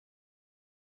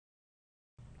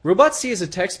RobotC is a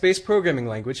text-based programming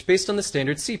language based on the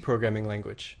standard C programming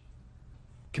language.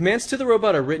 Commands to the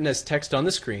robot are written as text on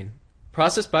the screen,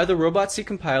 processed by the RobotC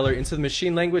compiler into the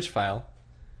machine language file,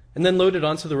 and then loaded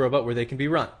onto the robot where they can be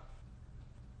run.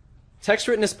 Text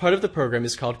written as part of the program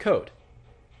is called code.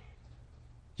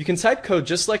 You can type code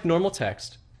just like normal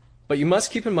text, but you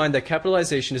must keep in mind that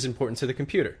capitalization is important to the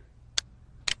computer.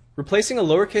 Replacing a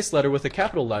lowercase letter with a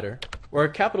capital letter, or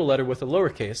a capital letter with a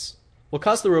lowercase, will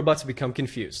cause the robot to become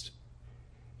confused.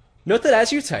 Note that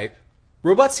as you type,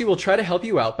 RobotC will try to help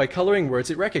you out by coloring words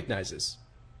it recognizes.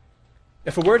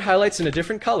 If a word highlights in a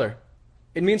different color,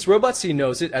 it means RobotC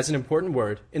knows it as an important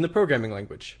word in the programming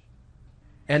language.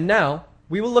 And now,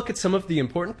 we will look at some of the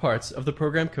important parts of the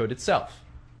program code itself.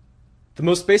 The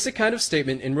most basic kind of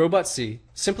statement in RobotC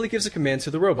simply gives a command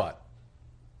to the robot.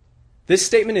 This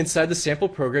statement inside the sample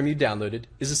program you downloaded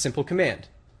is a simple command.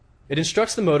 It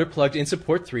instructs the motor plugged into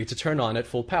port 3 to turn on at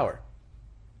full power.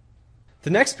 The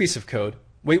next piece of code,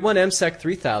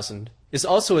 wait1msec3000, is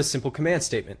also a simple command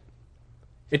statement.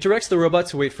 It directs the robot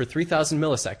to wait for 3000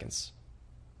 milliseconds.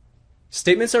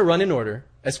 Statements are run in order,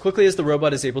 as quickly as the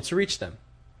robot is able to reach them.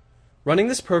 Running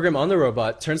this program on the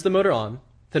robot turns the motor on,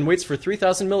 then waits for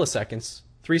 3000 milliseconds,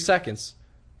 3 seconds,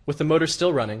 with the motor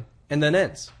still running, and then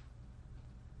ends.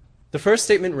 The first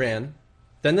statement ran,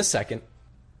 then the second,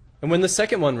 and when the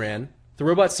second one ran, the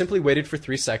robot simply waited for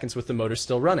 3 seconds with the motor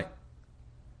still running.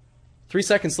 3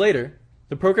 seconds later,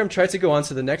 the program tried to go on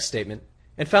to the next statement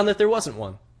and found that there wasn't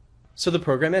one, so the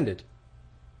program ended.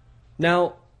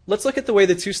 Now, let's look at the way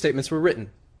the two statements were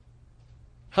written.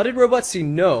 How did RobotC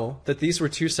know that these were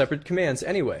two separate commands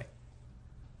anyway?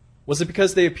 Was it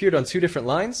because they appeared on two different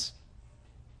lines?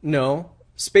 No.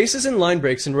 Spaces and line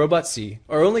breaks in RobotC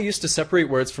are only used to separate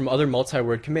words from other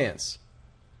multi-word commands.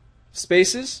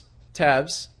 Spaces,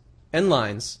 tabs, and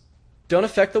lines don't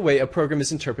affect the way a program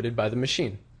is interpreted by the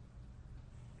machine.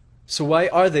 So why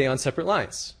are they on separate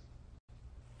lines?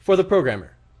 For the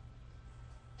programmer.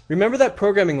 Remember that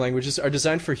programming languages are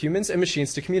designed for humans and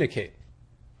machines to communicate.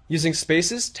 Using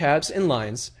spaces, tabs, and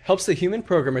lines helps the human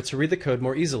programmer to read the code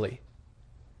more easily.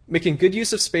 Making good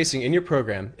use of spacing in your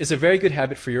program is a very good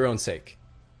habit for your own sake.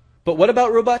 But what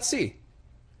about RobotC?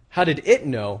 How did it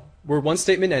know where one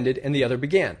statement ended and the other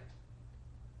began?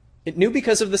 It knew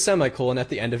because of the semicolon at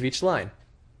the end of each line.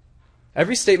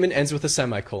 Every statement ends with a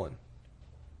semicolon.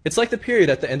 It's like the period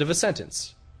at the end of a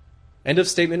sentence. End of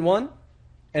statement 1,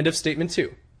 end of statement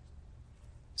 2.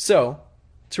 So,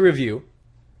 to review,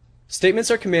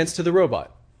 statements are commands to the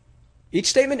robot. Each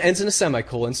statement ends in a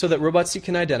semicolon so that RobotC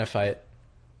can identify it,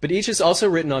 but each is also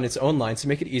written on its own line to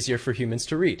make it easier for humans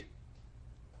to read.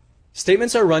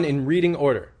 Statements are run in reading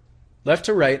order, left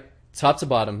to right, top to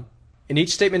bottom, and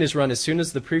each statement is run as soon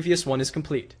as the previous one is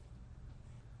complete.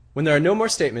 When there are no more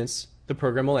statements, the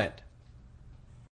program will end.